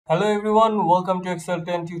Hello everyone, welcome to Excel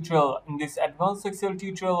 10 tutorial. In this advanced Excel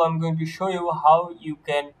tutorial, I'm going to show you how you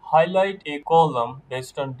can highlight a column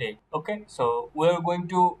based on date. Okay, so we're going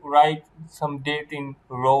to write some date in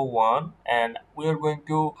row 1 and we're going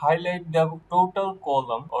to highlight the total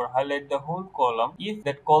column or highlight the whole column if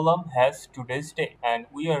that column has today's date. And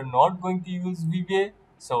we are not going to use VBA,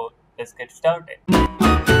 so let's get started.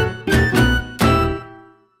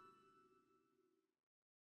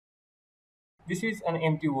 This is an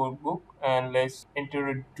empty workbook and let's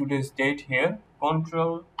enter today's date here.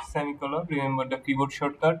 Control semicolon. Remember the keyboard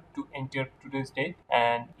shortcut to enter today's date.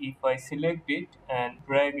 And if I select it and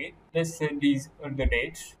drag it, let's say these are the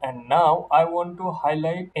dates. And now I want to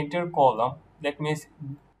highlight enter column. That means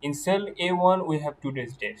in cell A1 we have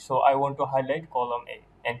today's date. So I want to highlight column A.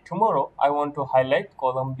 And tomorrow I want to highlight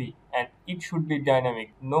column B, and it should be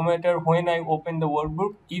dynamic. No matter when I open the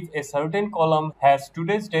workbook, if a certain column has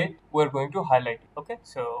today's date, we're going to highlight it. Okay,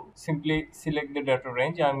 so simply select the data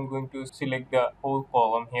range. I'm going to select the whole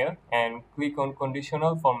column here and click on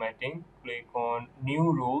conditional formatting, click on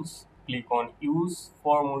new rules, click on use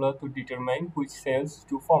formula to determine which cells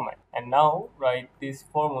to format. And now write this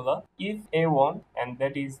formula: if A1, and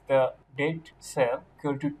that is the date cell,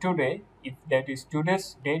 equal to today, if that is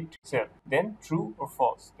today's date cell, then true or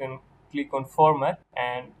false. Then click on format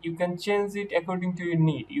and you can change it according to your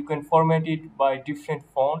need. You can format it by different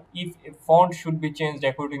font. If a font should be changed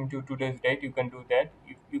according to today's date, you can do that.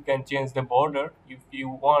 You can change the border if you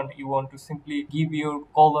want to simply give your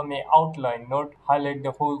column a outline, not highlight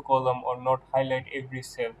the whole column or not highlight every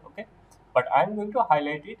cell. Okay, but I'm going to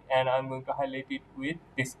highlight it and I'm going to highlight it with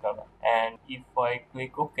this color. And if I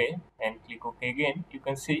click OK and click OK again, you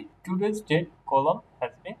can see today's date column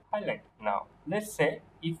has been highlighted. Now let's say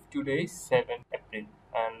if today is 7 April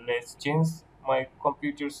and let's change my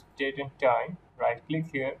computer's date and time. Right click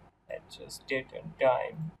here, adjust date and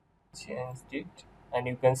time, changed it, and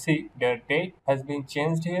you can see the date has been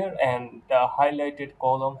changed here and the highlighted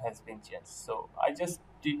column has been changed. So I just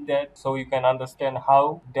did that so you can understand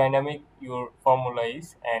how dynamic your formula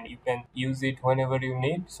is and you can use it whenever you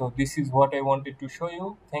need. So this is what I wanted to show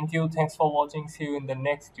you. Thank you, thanks for watching. See you in the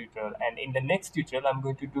next tutorial. And in the next tutorial I'm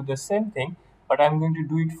going to do the same thing, but I'm going to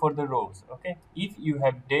do it for the rows. Okay, if you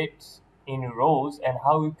have dates in rows and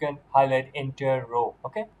how you can highlight entire row.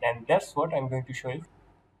 Okay, and that's what I'm going to show you.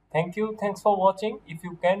 Thank you. Thanks for watching. If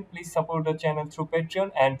you can, please support the channel through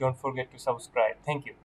Patreon and don't forget to subscribe. Thank you.